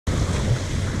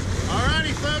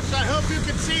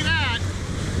can see that.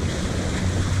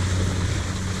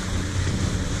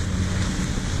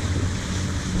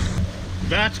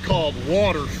 That's called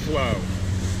water flow.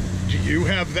 Do you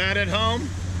have that at home?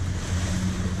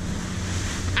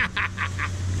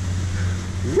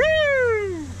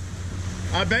 Woo!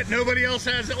 I bet nobody else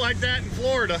has it like that in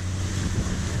Florida.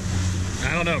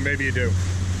 I don't know, maybe you do.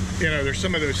 You know, there's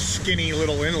some of those skinny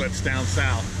little inlets down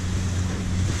south.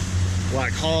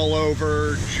 Like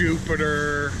Hallover,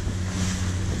 Jupiter,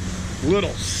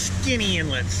 little skinny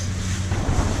inlets.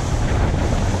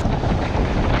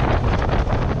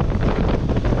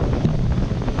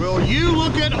 Will you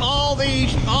look at all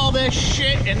this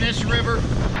shit in this river?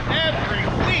 Every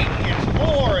week it's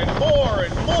more and more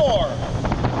and more.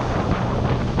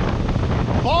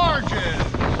 Barges,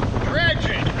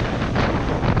 dredging.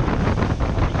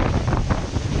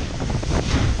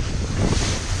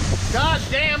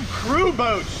 Goddamn crew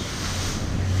boats.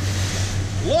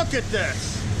 Look at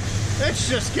this. It's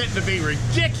just getting to be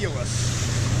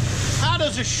ridiculous. How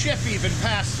does a ship even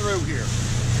pass through here?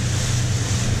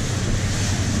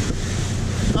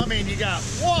 I mean, you got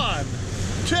 1,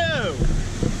 2,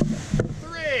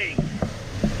 3,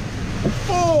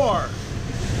 4,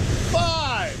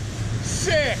 5,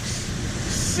 6,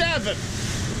 7.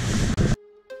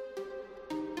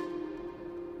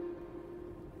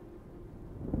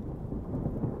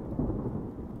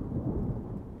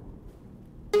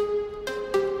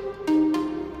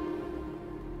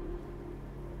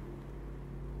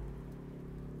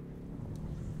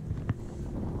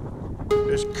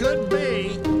 This could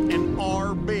be an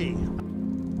RB.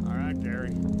 All right,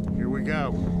 Gary, here we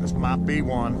go. This might be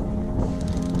one.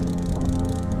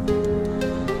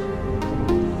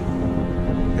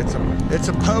 It's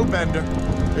a pole bender.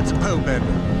 It's a pole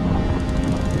bender.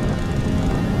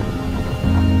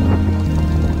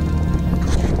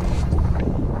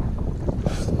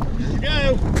 Here we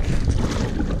go.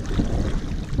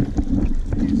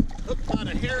 He's hooked by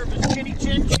the hair of his chinny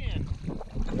chin chin.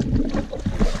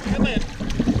 Come in.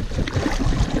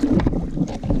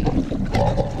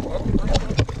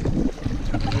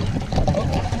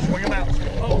 Swing him out.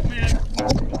 Oh, man.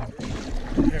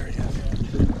 There he is.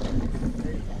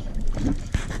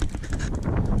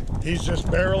 He's just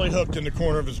barely hooked in the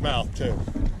corner of his mouth, too.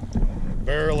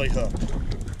 Barely hooked.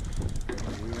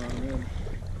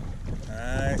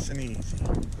 Nice and easy.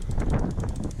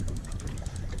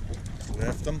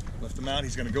 Lift him out.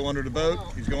 He's going to go under the boat.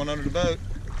 He's going under the boat.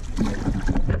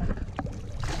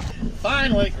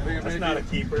 Finally. That's not a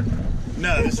keeper.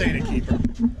 No, this ain't a keeper.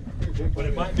 But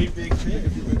it might be big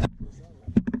fish.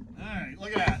 Alright,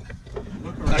 look at that.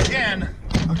 Again.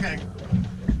 Okay.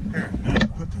 Here,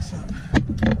 put this up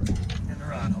in the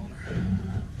rod holder.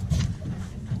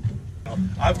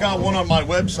 I've got one on my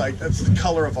website that's the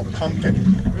color of a pumpkin.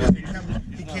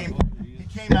 He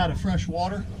came out of fresh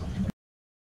water.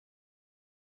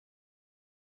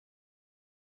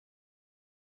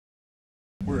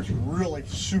 Where it's really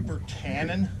super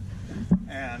tannin,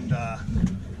 and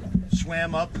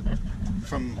swam up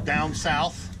from down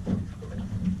south.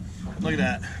 Look at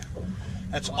that.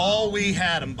 That's all we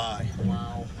had him by.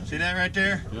 Wow. See that right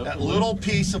there? Yep. That little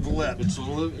piece of lip.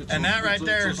 And that right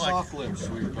there is like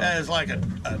that is like a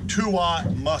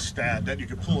 2-aught mustad that you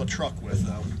could pull a truck with,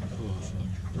 though.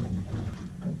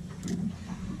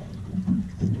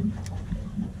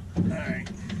 All right,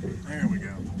 there we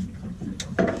go.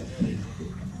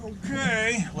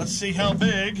 Okay, let's see how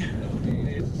big. I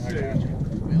got you.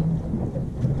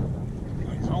 Oh,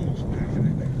 he's almost big, I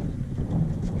think.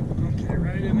 Okay,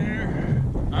 right in there.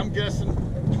 I'm guessing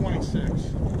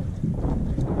 26.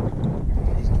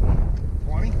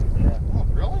 20? Yeah. Oh,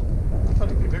 really? I thought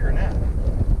it'd be bigger than that.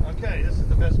 Okay, this is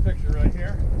the best picture right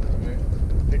here. Okay.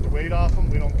 Take the weight off him.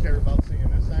 We don't care about seeing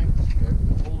this thing. Okay.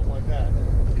 Hold him like that.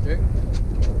 Okay.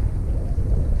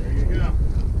 There you go.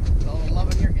 That's all the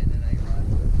loving you're getting tonight,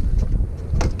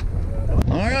 Rod.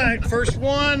 All right, first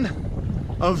one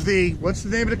of the, what's the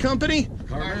name of the company?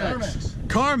 CARMEX.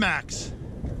 CARMEX.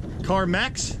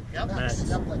 CARMEX? Yep.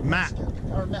 Matt.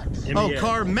 CARMEX. Oh,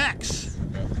 CARMEX.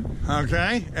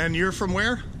 Okay, and you're from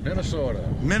where? Minnesota.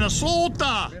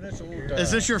 Minnesota. Minnesota.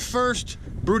 Is this your first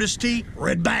Brutus T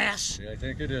red bass? Yeah, I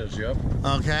think it is, yep.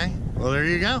 Okay, well there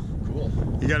you go. Cool.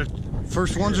 You got a,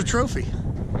 first one's a trophy.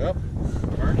 Yep.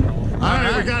 All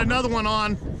right, we got another one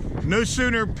on. No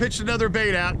sooner pitched another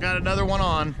bait out, got another one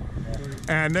on.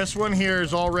 And this one here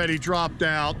is already dropped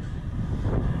out.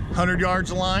 100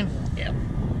 yards of line? Yep.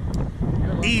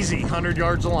 Easy, 100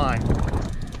 yards of line.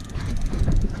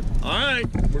 All right,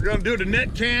 we're gonna do the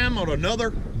net cam on another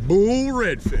bull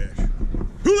redfish.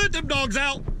 Who let them dogs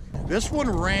out? This one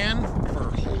ran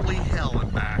for holy hell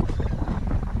and back.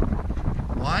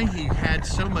 why he had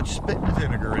so much spit and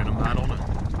vinegar in him. I don't know.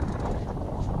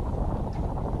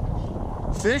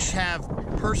 Fish have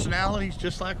personalities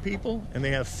just like people, and they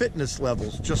have fitness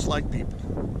levels just like people.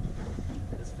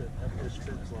 His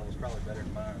fitness level is probably better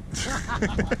than mine.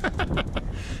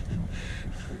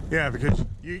 Yeah, because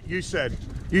you said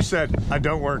I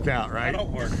don't work out, right? I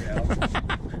don't work out.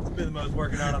 It's been the most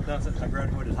working out I've done since I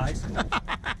graduated high school.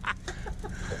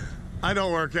 I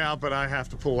don't work out, but I have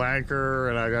to pull anchor,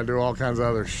 and I gotta do all kinds of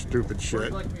other stupid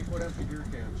shit. Where would you like me to put empty beer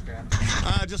cans,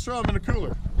 Capt? Just throw them in the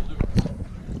cooler.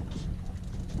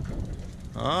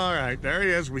 All right, there he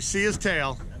is. We see his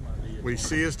tail. We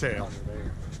see his tail.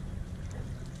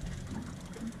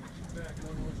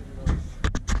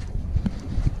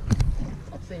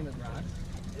 Same as Rod.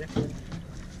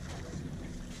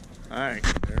 All right,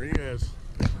 there he is.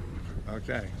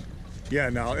 Okay. Yeah,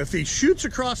 now if he shoots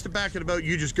across the back of the boat,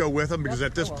 you just go with him, because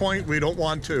at this point we don't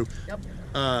want to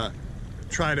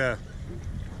try to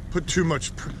put too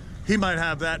much. He might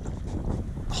have that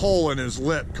hole in his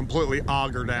lip completely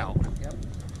augured out. Yep.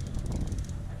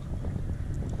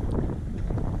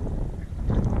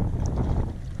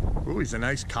 Ooh, he's a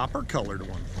nice copper colored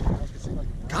one.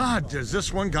 God, does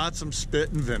this one got some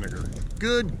spit and vinegar.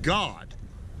 Good God.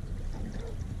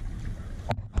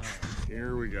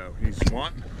 Here we go. He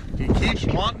keeps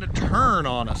wanting to turn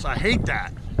on us. I hate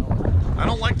that. I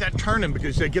don't like that turning,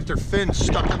 because they get their fins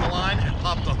stuck in the line and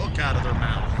pop the hook out of their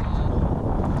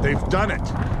mouth. They've done it.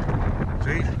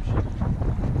 See?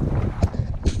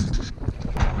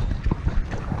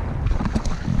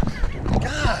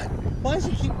 God, why does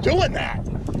he keep doing that?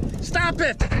 Stop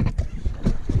it!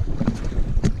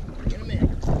 Get him in.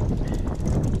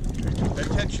 That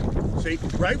tension. See,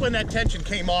 right when that tension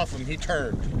came off him, he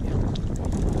turned.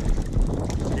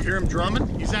 You hear him drumming?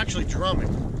 He's actually drumming.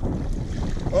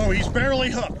 Oh, he's barely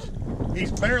hooked.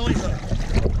 He's barely hooked.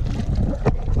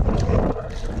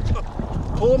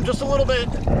 Pull him just a little bit.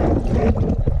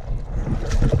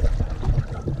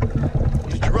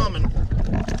 He's drumming.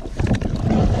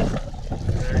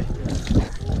 There you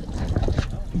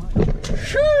go.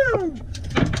 Shoo!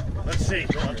 Let's see.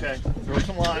 Okay. Throw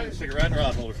some line. Stick it right in the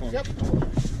rod holder for me. Yep.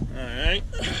 All right.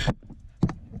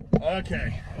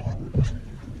 Okay.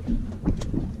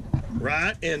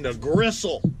 Right in the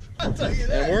gristle. I'll tell you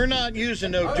that. And we're not using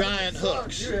no giant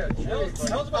hooks. That was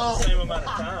about the same amount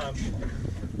of time.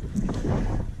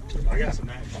 I got some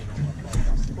action on my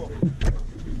phone.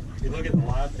 If you look at the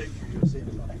live picture, you'll see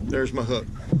the light. There's my hook.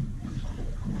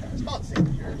 It's about the same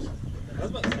as yours. That's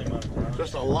about the same amount of time.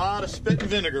 Just a lot of spit and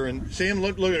vinegar, and see him,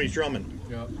 look at him, he's drumming.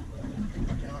 Yep.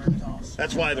 Arm toss.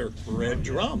 That's why they're red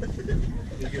drum.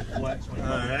 You get flex when you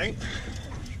All right.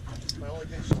 My only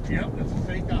dish. Yep, that's a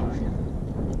fake eye.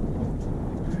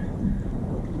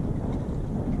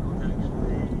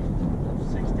 Actually,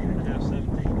 16 and a half,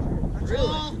 17.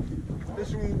 Really?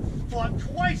 This one fought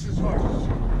twice as hard.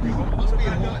 Let's be a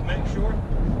one. Make sure.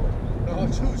 No,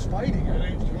 it's who's fighting That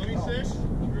it. ain't 26? It's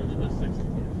really just 16.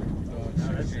 No,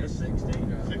 that's 16.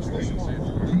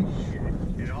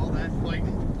 16. Did all that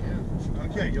fighting? Yeah.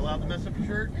 Okay, you allowed to mess up your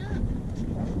shirt? Yeah.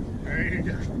 There you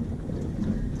go.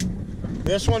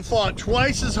 This one fought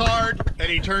twice as hard, and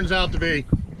he turns out to be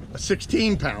a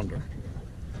 16-pounder.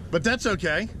 But that's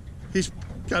okay. He's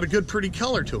got a good, pretty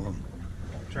color to him.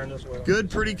 Turn this way. Good,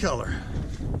 pretty color.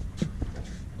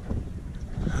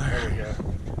 There we go.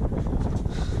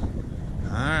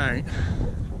 All right.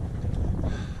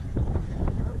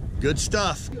 Good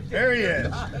stuff. There he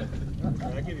is. I'll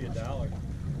give you $1.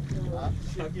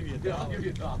 I'll give you $1. I'll give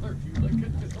you $1 if you look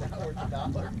at this. It's worth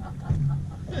 $1.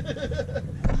 Turn it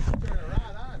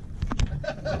right on.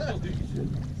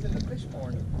 It's in the fish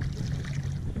morning.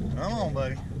 Come on,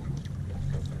 buddy.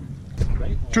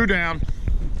 2 down.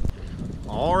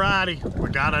 All righty, we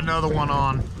got another one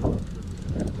on.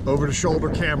 Over the shoulder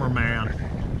cameraman.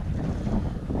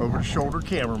 Over the shoulder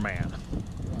cameraman.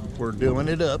 We're doing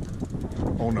it up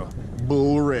on the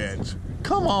bull reds.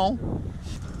 Come on.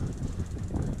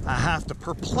 I have to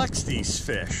perplex these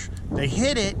fish. They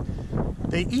hit it,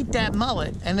 they eat that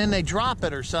mullet, and then they drop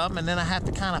it or something, and then I have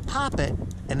to kind of pop it,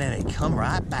 and then they come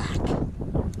right back.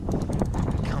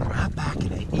 Come right back and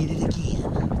they eat it again.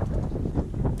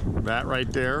 That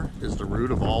right there is the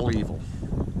root of all evil.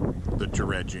 The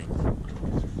dredging.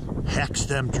 Hex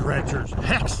them dredgers.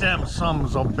 Hex them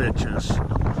sons of bitches.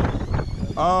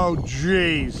 Oh,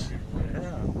 jeez.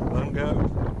 Yeah, let him go.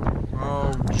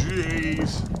 Oh,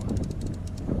 jeez.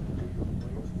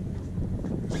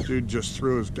 This dude just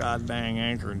threw his goddamn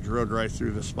anchor and drug right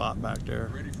through the spot back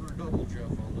there. Ready for a double, Jeff.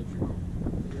 I'll let you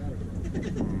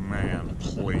know. Man,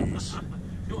 please.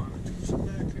 Come on. Sit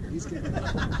back here. He's gonna be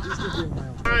my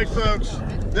own. All right, folks.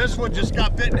 This one just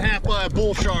got bit in half by a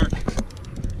bull shark.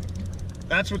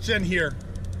 That's what's in here.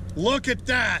 Look at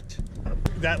that.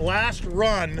 That last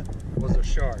run Was a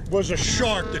shark. was a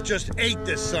shark that just ate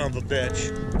this son of a bitch.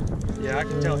 Yeah, I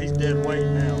can tell he's dead weight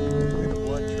now. Look at the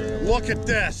blood trail. Look at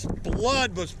this.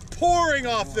 Blood was pouring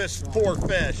off this poor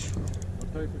fish.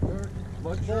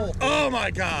 Oh my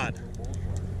God.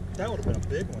 That would have been a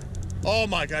big one. Oh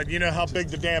my God. You know how big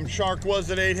the damn shark was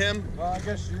that ate him? Well, I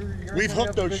guess you're We've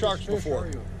hooked those biggest sharks fish, before. are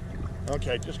you?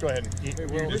 Okay, just go ahead and you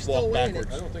well, just they're walk still in it.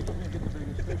 backwards. I don't think we're gonna get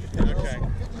the biggest fish. Okay.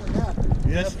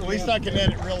 Yes, at least I can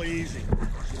end it really easy.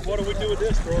 What do we do with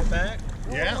this? Throw it back?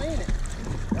 Yeah. You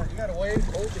gotta wait,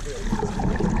 hold the bill.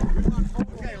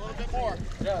 Okay, a little bit more.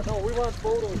 Yeah, no, we want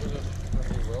photos of this.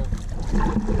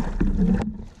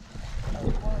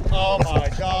 Oh my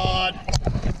God.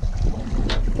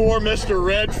 Poor Mr.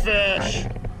 Redfish.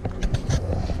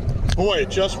 Boy, it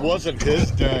just wasn't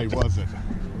his day, was it?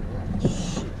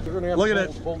 Look at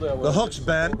it. The hook's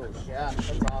bent. Yeah, that's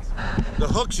awesome. The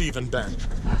hook's even bent.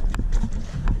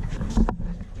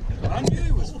 I knew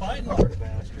he was fighting hard,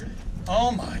 bastard.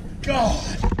 Oh my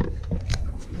God.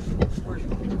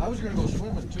 I was gonna go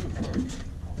swimming too.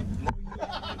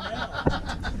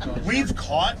 We've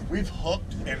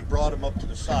hooked and brought him up to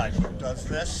the side. He does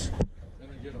this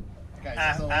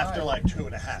after like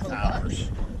 2.5 hours.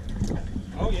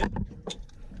 Oh, yeah.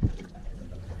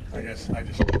 I guess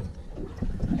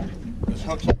this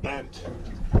hook's bent.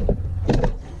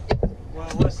 Well,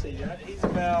 let's see.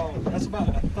 That's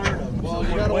about a third of him. Well, So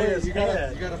you gotta weigh weigh. his You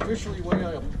head, gotta officially weigh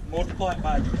up. multiply it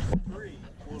by 3.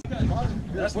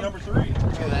 That's number 3. Look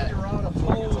at that. You're on a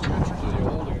pole with pictures of you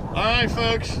holding it. All right,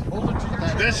 folks. Hold it to your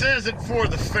chest. This isn't for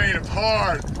the faint of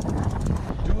heart.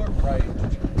 Do it right.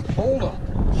 Hold him.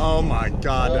 Oh my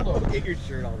God. Hold him. Get your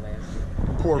shirt on, man.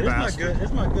 Poor Here's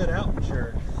bastard. my good outfit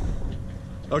shirt.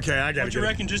 Okay, I gotta What you get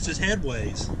reckon just his head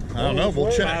weighs? I don't know,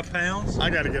 we'll check. 5 pounds? I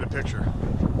gotta get a picture.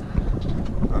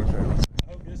 Okay.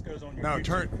 I hope this goes on your No, YouTube.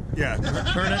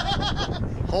 turn it.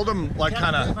 Hold them like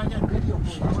kind of,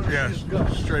 yeah,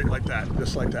 straight like that,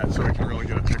 just like that, so we can really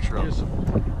get a picture of it.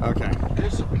 Okay.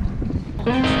 Kiss him.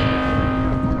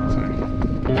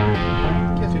 Sorry.